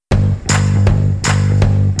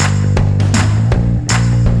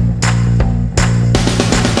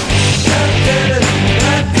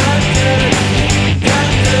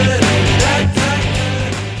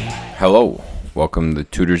welcome to the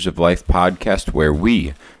Tutors of Life podcast, where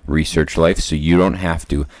we research life so you don't have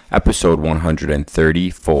to. Episode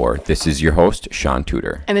 134. This is your host, Shaun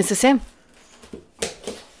Tutor. And this is Sam.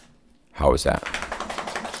 How was that?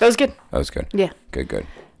 That was good. That was good. Yeah. Good.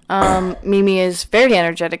 Mimi is very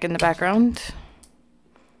energetic in the background.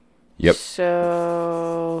 Yep.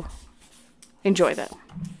 So enjoy that.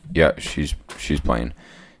 Yeah, she's playing.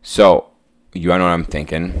 So, you know what I'm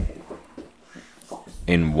thinking?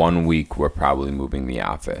 In 1 week, we're probably moving the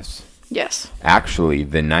office. Yes. Actually,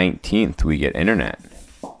 the 19th, we get internet.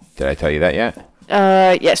 Did I tell you that yet?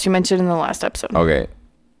 Yes, you mentioned in the last episode. Okay.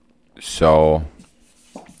 So,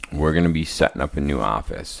 we're going to be setting up a new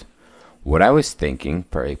office. What I was thinking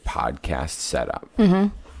for a podcast setup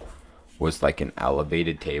was like an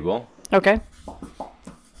elevated table. Okay.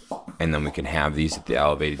 And then we can have these at the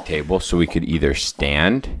elevated table, so we could either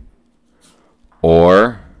stand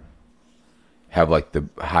or have like the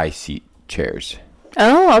high seat chairs.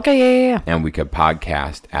 Oh, okay, yeah. And we could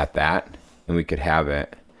podcast at that, and we could have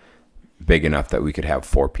it big enough that we could have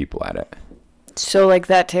 4 people at it. So like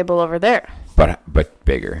that table over there. But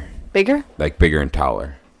bigger. Bigger? Like bigger and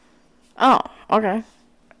taller. Oh, okay.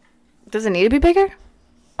 Does it need to be bigger?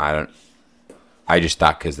 I just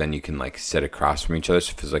thought because then you can like sit across from each other.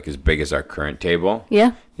 So if it's like as big as our current table,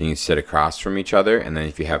 Yeah. then you can sit across from each other, and then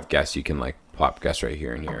if you have guests, you can like plop guests right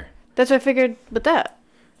here and here. That's what I figured with that.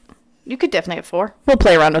 You could definitely have 4. We'll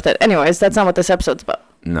play around with it. Anyways, that's not what this episode's about.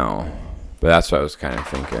 No, but that's what I was kind of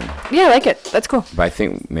thinking. Yeah, I like it. That's cool. But I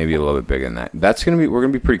think maybe a little bit bigger than that. We're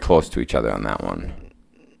gonna be pretty close to each other on that one.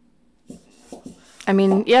 I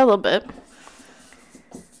mean, yeah, a little bit.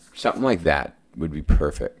 Something like that would be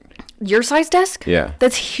perfect. Your size desk? Yeah.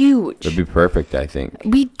 That's huge. It'd be perfect, I think.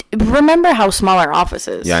 Remember how small our office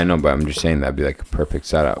is. Yeah, I know, but I'm just saying that'd be like a perfect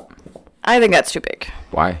setup. I think that's too big.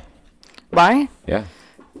 Why? Why? Yeah.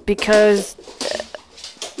 Because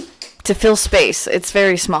to fill space, it's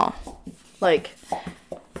very small. Like,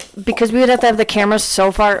 because we would have to have the camera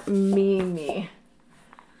so far... We'd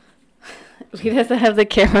have to have the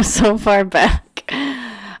camera so far back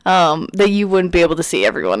that you wouldn't be able to see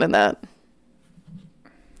everyone in that.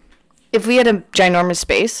 If we had a ginormous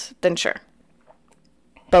space, then sure.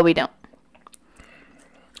 But we don't.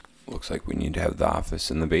 Looks like we need to have the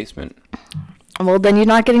office in the basement. Well, then you're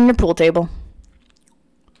not getting your pool table.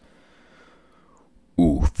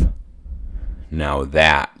 Oof. Now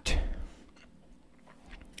that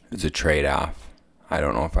is a trade-off I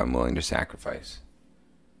don't know if I'm willing to sacrifice.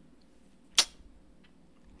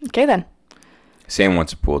 Okay, then. Sam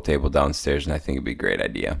wants a pool table downstairs, and I think it'd be a great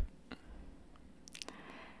idea.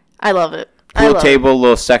 I love it. Pool table,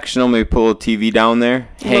 little sectional, maybe put a little TV down there,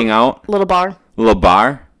 hang out. Little bar. Little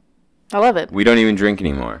bar. I love it. We don't even drink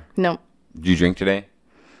anymore. No. Did you drink today?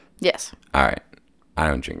 Yes. All right. I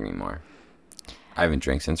don't drink anymore. I haven't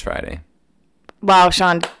drank since Friday. Wow,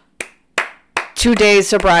 Shaun. 2 days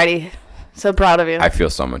sobriety. So proud of you. I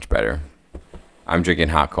feel so much better. I'm drinking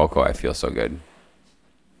hot cocoa. I feel so good.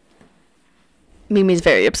 Mimi's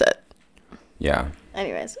very upset. Yeah.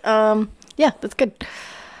 Anyways, yeah, that's good.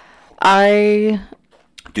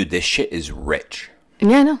 Dude, this shit is rich.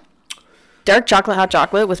 Yeah, I know. Dark chocolate, hot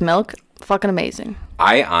chocolate with milk. Fucking amazing.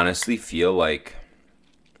 I honestly feel like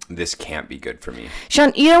this can't be good for me.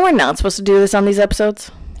 Shaun, you know we're not supposed to do this on these episodes?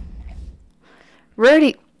 We're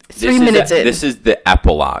already 3 minutes in. This is the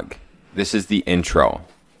epilogue. This is the intro.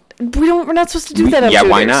 We're not supposed to do that on Yeah,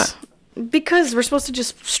 Tutors. why not? Because we're supposed to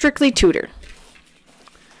just strictly tutor.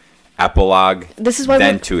 Epilogue,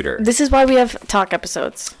 then tutor. This is why we have talk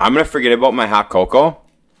episodes. I'm going to forget about my hot cocoa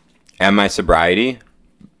and my sobriety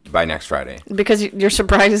by next Friday. Because your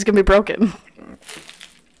sobriety is going to be broken.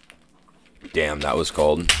 Damn, that was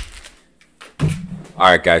cold. All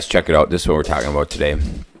right, guys, check it out. This is what we're talking about today.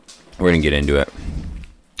 We're going to get into it.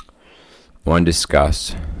 I want to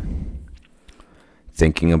discuss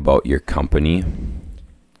thinking about your company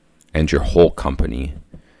and your whole company,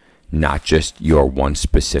 not just your one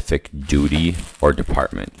specific duty or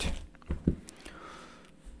department.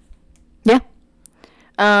 Yeah.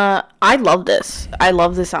 I love this. I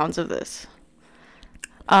love the sounds of this.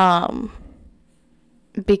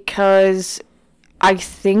 Because I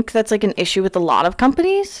think that's like an issue with a lot of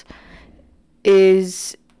companies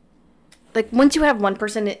is like once you have one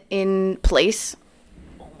person in place.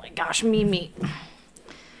 Oh my gosh, Mimi.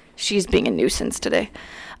 She's being a nuisance today.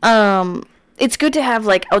 It's good to have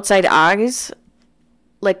like outside eyes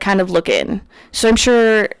like kind of look in. So I'm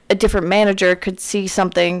sure a different manager could see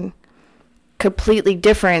something completely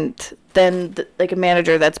different than like a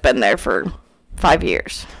manager that's been there for 5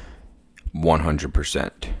 years.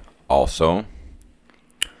 100%. Also,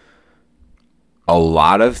 a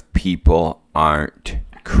lot of people aren't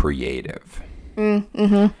creative.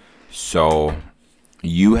 So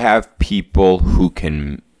you have people who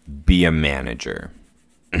can be a manager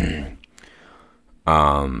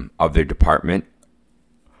of their department,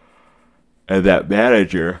 and that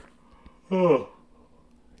manager,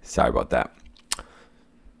 sorry about that,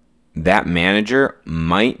 that manager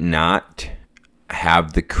might not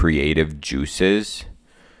have the creative juices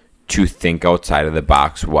to think outside of the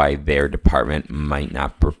box why their department might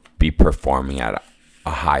not be performing at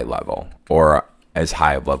a high level or as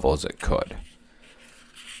high a level as it could.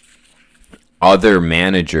 Other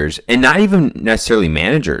managers, and not even necessarily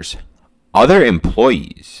managers, other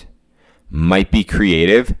employees might be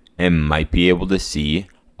creative and might be able to see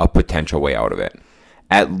a potential way out of it.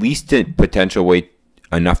 At least a potential way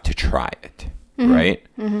enough to try it, right?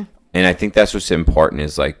 And I think that's what's important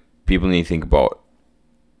is, like, people need to think about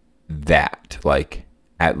that. Like,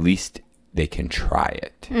 at least they can try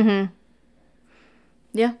it.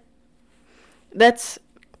 Yeah. That's,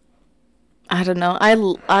 I don't know.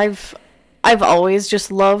 I've always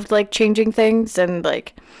just loved, like, changing things and,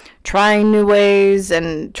 like, trying new ways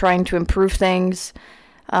and trying to improve things.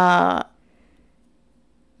 Not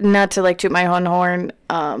to, like, toot my own horn,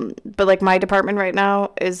 but, like, my department right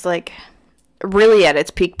now is, like, really at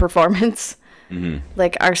its peak performance.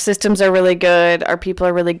 Like, our systems are really good, our people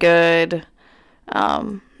are really good,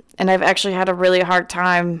 and I've actually had a really hard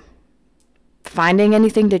time finding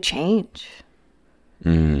anything to change.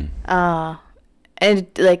 And,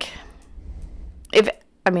 like,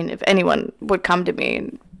 if anyone would come to me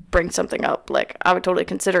and bring something up, like, I would totally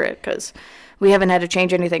consider it, because we haven't had to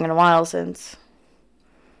change anything in a while since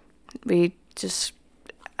we just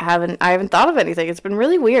I haven't thought of anything. It's been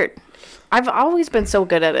really weird. I've always been so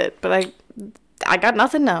good at it, but I got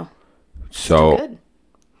nothing now. So good.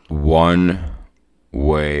 One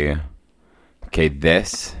way, okay,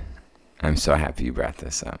 this, I'm so happy you brought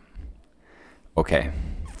this up. Okay.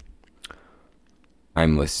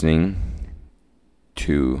 I'm listening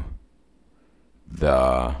to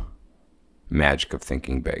the magic of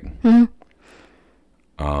thinking big.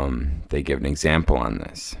 They give an example on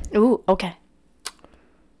this. Ooh, okay.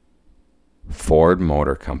 Ford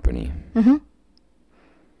Motor Company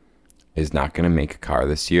is not going to make a car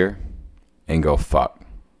this year and go, fuck,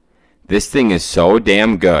 this thing is so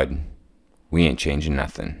damn good, we ain't changing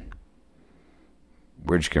nothing.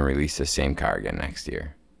 We're just going to release the same car again next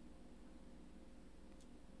year.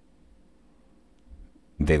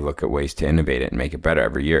 They look at ways to innovate it and make it better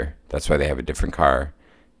every year. That's why they have a different car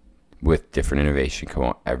with different innovation come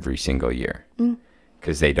out every single year.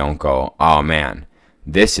 Because they don't go, oh man,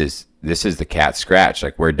 this is the cat scratch.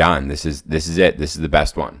 Like, we're done. This is it. This is the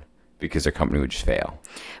best one. Because their company would just fail.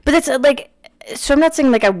 But it's like, so I'm not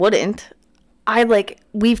saying like I wouldn't.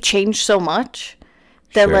 We've changed so much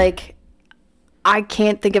that Sure. like I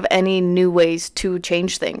can't think of any new ways to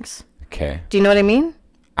change things. Okay. Do you know what I mean?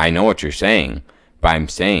 I know what you're saying, but I'm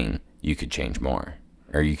saying you could change more,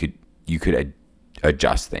 or you could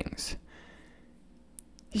adjust things.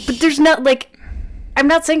 But there's not, like, I'm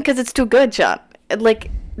not saying because it's too good, Sean. Like,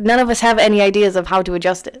 none of us have any ideas of how to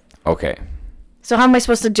adjust it. Okay. So how am I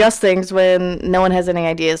supposed to adjust things when no one has any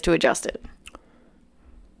ideas to adjust it?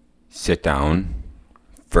 Sit down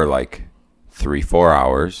for like 3-4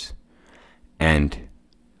 hours and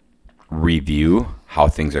review how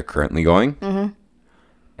things are currently going.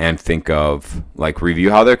 And think of, like, review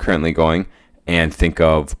how they're currently going and think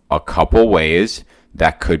of a couple ways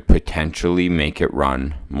that could potentially make it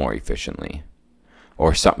run more efficiently,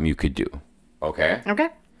 or something you could do. Okay? Okay.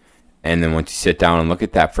 And then once you sit down and look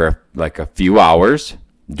at that for like a few hours,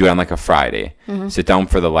 do it on like a Friday. Sit down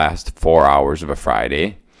for the last 4 hours of a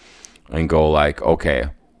Friday and go like, okay,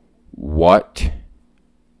 what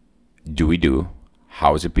do we do?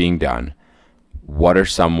 How is it being done? What are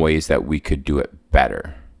some ways that we could do it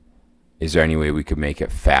better? Is there any way we could make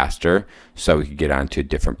it faster so we could get onto a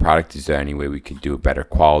different product? Is there any way we could do a better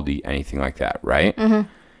quality? Anything like that, right?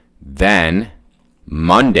 Then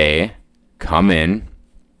Monday, come in,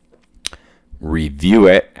 review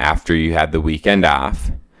it after you had the weekend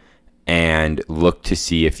off, and look to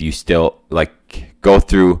see if you still, like, go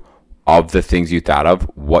through all of the things you thought of,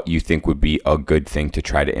 what you think would be a good thing to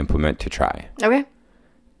try to implement to try. Okay.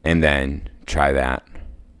 And then try that.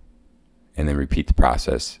 And then repeat the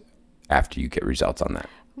process after you get results on that.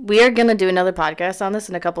 We are going to do another podcast on this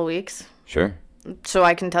in a couple weeks. Sure. So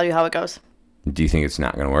I can tell you how it goes. Do you think it's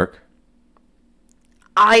not going to work?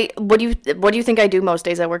 What do you think I do most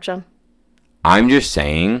days at work, Sean? I'm just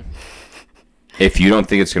saying, if you don't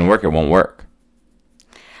think it's going to work, it won't work.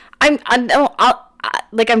 I'm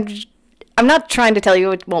not trying to tell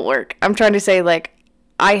you it won't work. I'm trying to say, like,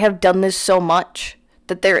 I have done this so much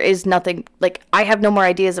that there is nothing, like, I have no more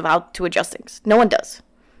ideas of how to adjust things. No one does.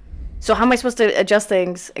 So how am I supposed to adjust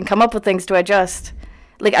things and come up with things to adjust?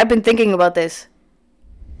 Like, I've been thinking about this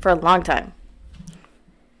for a long time.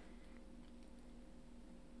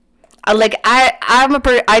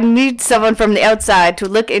 I need someone from the outside to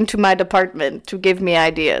look into my department to give me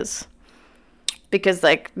ideas. Because,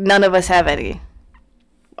 like, none of us have any.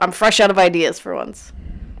 I'm fresh out of ideas for once.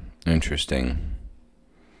 Interesting.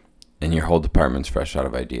 And your whole department's fresh out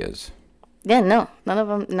of ideas. Yeah, no. None of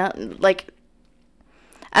them, not, like,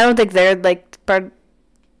 I don't think they're, like, part.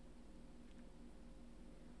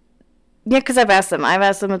 Yeah, because I've asked them. I've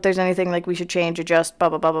asked them if there's anything, like, we should change, adjust, blah,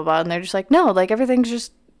 blah, blah, blah, blah. And they're just like, no, like, everything's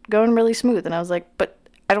just going really smooth. And I was like, but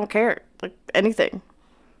I don't care. Like, anything.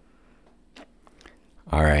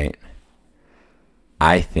 All right.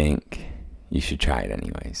 I think you should try it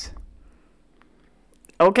anyways.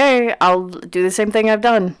 Okay, I'll do the same thing I've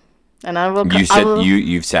done. And I will...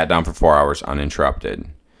 You've sat down for 4 hours uninterrupted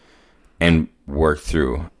and worked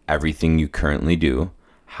through everything you currently do,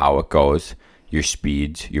 how it goes, your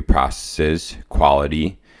speeds, your processes,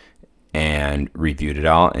 quality, and reviewed it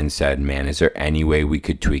all and said, man, is there any way we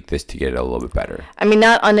could tweak this to get it a little bit better? I mean,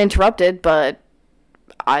 not uninterrupted, but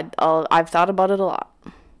I've thought about it a lot.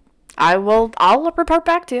 I'll report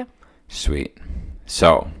back to you. Sweet.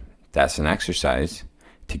 So that's an exercise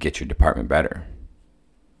to get your department better.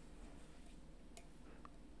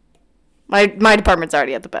 My department's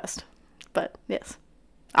already at the best, but yes,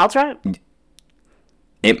 I'll try it.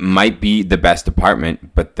 It might be the best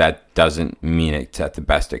department, but that doesn't mean it's at the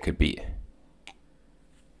best it could be.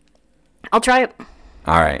 I'll try it.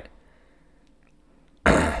 All right.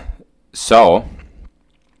 So,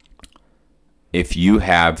 if you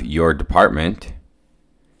have your department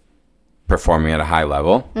performing at a high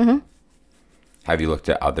level, have you looked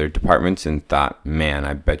at other departments and thought, man,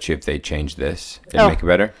 I bet you if they change this, it'd make it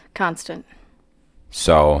better? Constant.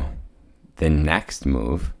 So, the next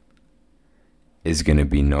move is going to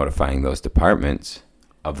be notifying those departments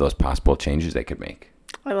of those possible changes they could make.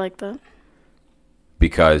 I like that.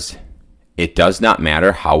 Because it does not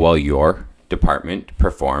matter how well your department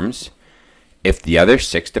performs. If the other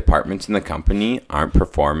 6 departments in the company aren't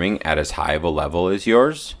performing at as high of a level as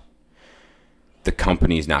yours, the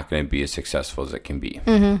company is not going to be as successful as it can be.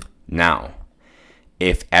 Now,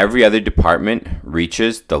 if every other department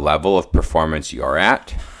reaches the level of performance you're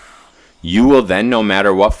at, you will then, no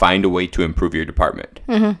matter what, find a way to improve your department.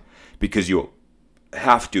 Because you'll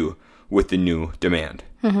have to with the new demand.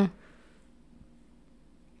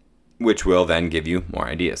 Which will then give you more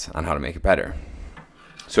ideas on how to make it better.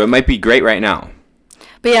 So it might be great right now.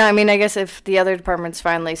 But yeah, I mean, I guess if the other departments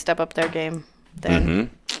finally step up their game, then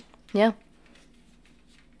yeah.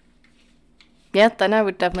 Yeah, then I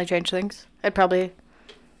would definitely change things.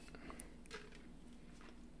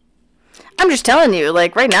 I'm just telling you,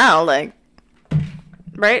 like, right now, like,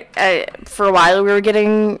 right? For a while, we were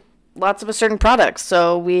getting lots of a certain product,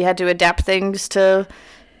 so we had to adapt things to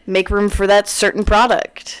make room for that certain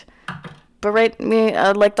product. But, right,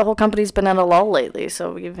 like, the whole company's been at a lull lately,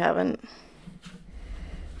 so we haven't...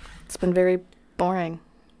 It's been very boring.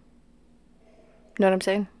 You know what I'm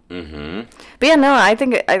saying? But, yeah, no, I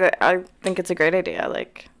think it's a great idea,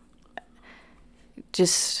 like,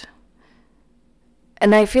 just...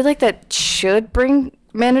 And I feel like that should bring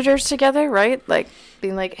managers together, right? Like,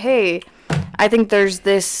 being like, hey, I think there's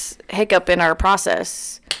this hiccup in our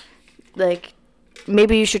process. Like,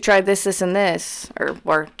 maybe you should try this, this, and this.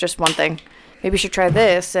 Or just one thing. Maybe you should try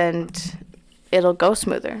this, and it'll go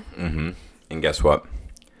smoother. And guess what?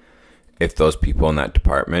 If those people in that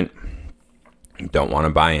department don't want to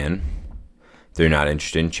buy in, they're not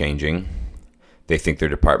interested in changing, they think their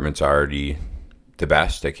department's already the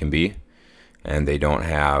best it can be, and they don't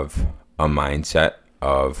have a mindset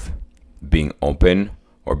of being open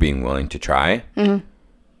or being willing to try,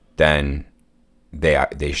 then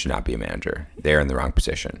they should not be a manager. They're in the wrong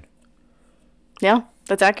position. Yeah,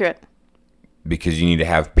 that's accurate. Because you need to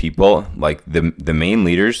have people, like the main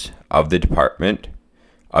leaders of the department,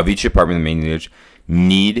 of each department, the main leaders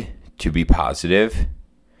need to be positive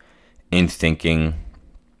in thinking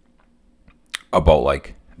about,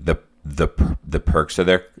 like, the perks of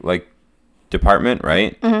their, like, department,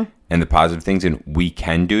 right? And the positive things, and we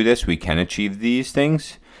can do this, we can achieve these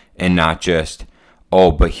things, and not just,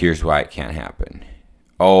 oh, but here's why it can't happen.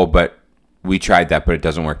 Oh, but we tried that, but it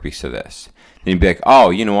doesn't work because of this. Then you'd be like, oh,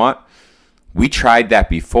 you know what? We tried that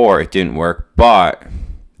before, it didn't work, but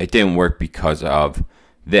it didn't work because of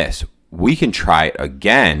this. We can try it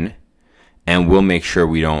again, and we'll make sure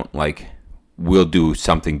we don't, like, we'll do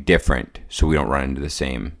something different so we don't run into the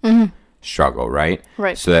same struggle, right?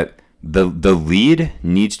 Right. So that the lead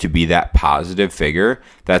needs to be that positive figure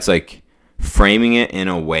that's like framing it in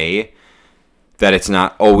a way that it's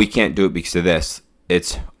not, oh, we can't do it because of this.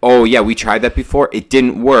 It's, oh, yeah, we tried that before. It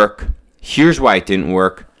didn't work. Here's why it didn't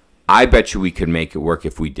work. I bet you we could make it work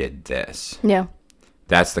if we did this. Yeah.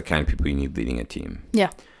 That's the kind of people you need leading a team. Yeah,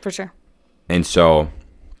 for sure. And so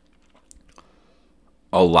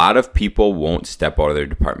a lot of people won't step out of their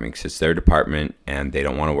department because it's their department and they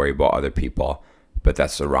don't want to worry about other people. But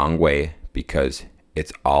that's the wrong way, because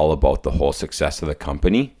it's all about the whole success of the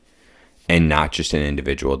company and not just an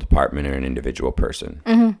individual department or an individual person.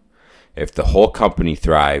 Mm-hmm. If the whole company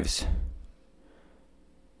thrives,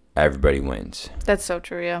 everybody wins. That's so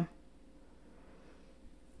true, yeah.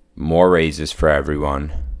 More raises for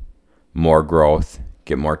everyone, more growth,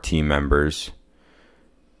 get more team members,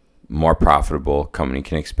 more profitable. Company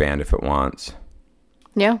can expand if it wants.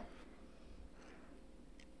 Yeah.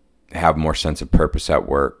 Have more sense of purpose at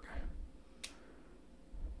work.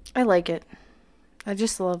 I like it. I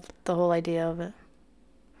just love the whole idea of it.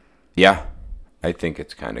 Yeah, I think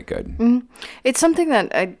it's kind of good. Mm-hmm. It's something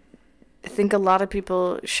that I think a lot of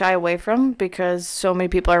people shy away from because so many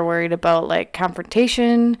people are worried about like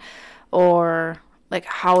confrontation or like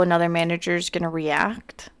how another manager is going to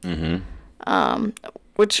react. Mm-hmm.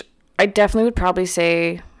 Which I definitely would probably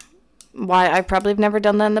say why I probably have never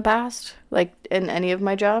done that in the past, like in any of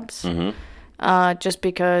my jobs. Mm-hmm. Just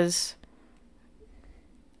because,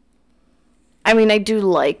 I mean, I do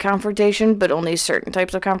like confrontation, but only certain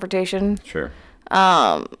types of confrontation. Sure.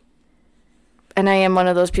 And I am one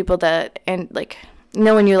of those people that, and like, you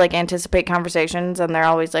know, when you like anticipate conversations and they're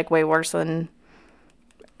always like way worse than,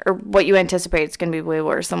 or what you anticipate is going to be way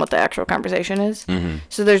worse than what the actual conversation is. Mm-hmm.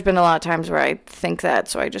 So there's been a lot of times where I think that,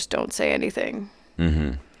 so I just don't say anything.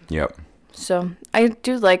 Mm-hmm. Yep. So I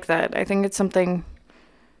do like that. I think it's something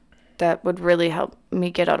that would really help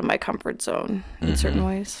me get out of my comfort zone in certain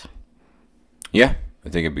ways. Yeah, I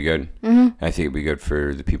think it'd be good. Mm-hmm. I think it'd be good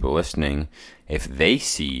for the people listening if they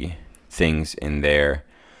see things in their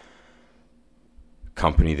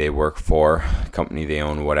company they work for, company they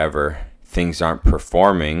own, whatever, things aren't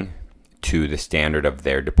performing to the standard of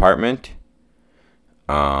their department,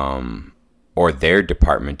 or their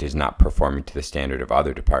department is not performing to the standard of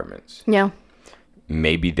other departments. Yeah.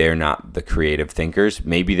 Maybe they're not the creative thinkers.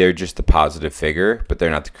 Maybe they're just the positive figure, but they're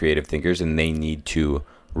not the creative thinkers, and they need to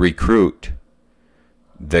recruit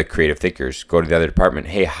the creative thinkers. Go to the other department.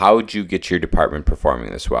 Hey, how'd you get your department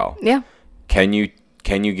performing this well? Yeah. Can you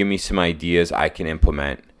give me some ideas I can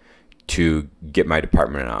implement to get my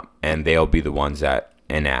department up? And they'll be the ones that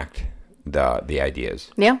enact the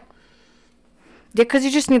ideas. Yeah. Yeah, because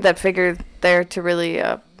you just need that figure there to really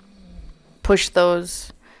push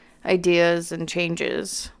those ideas and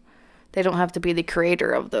changes. They don't have to be the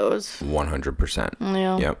creator of those. 100%.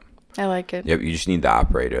 Yeah. Yep. I like it. Yep. You just need the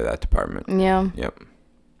operator of that department. Yeah. Yep.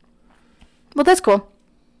 Well, that's cool.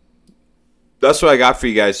 That's what I got for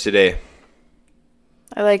you guys today.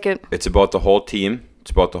 I like it. It's about the whole team.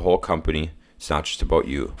 It's about the whole company. It's not just about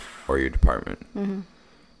you or your department. Mm-hmm.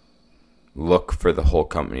 Look for the whole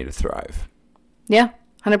company to thrive. Yeah,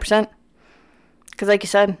 100%. Because like you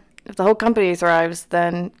said, if the whole company thrives,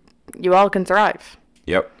 then you all can thrive.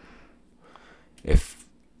 Yep. If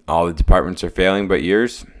all the departments are failing but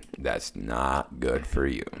yours, that's not good for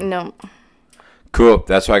you. No. Cool.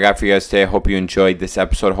 That's what I got for you guys today. I hope you enjoyed this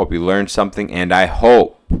episode. I hope you learned something. And I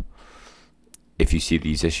hope if you see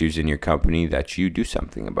these issues in your company that you do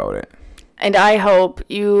something about it. And I hope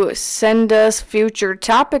you send us future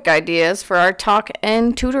topic ideas for our talk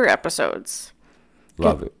and tutor episodes.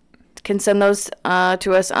 Love it. Can send those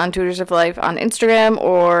to us on Tutors of Life on Instagram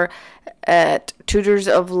or at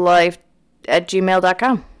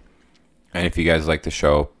tutorsoflife@gmail.com. And if you guys like the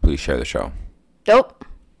show, please share the show. Dope.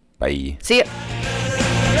 Bye. See ya.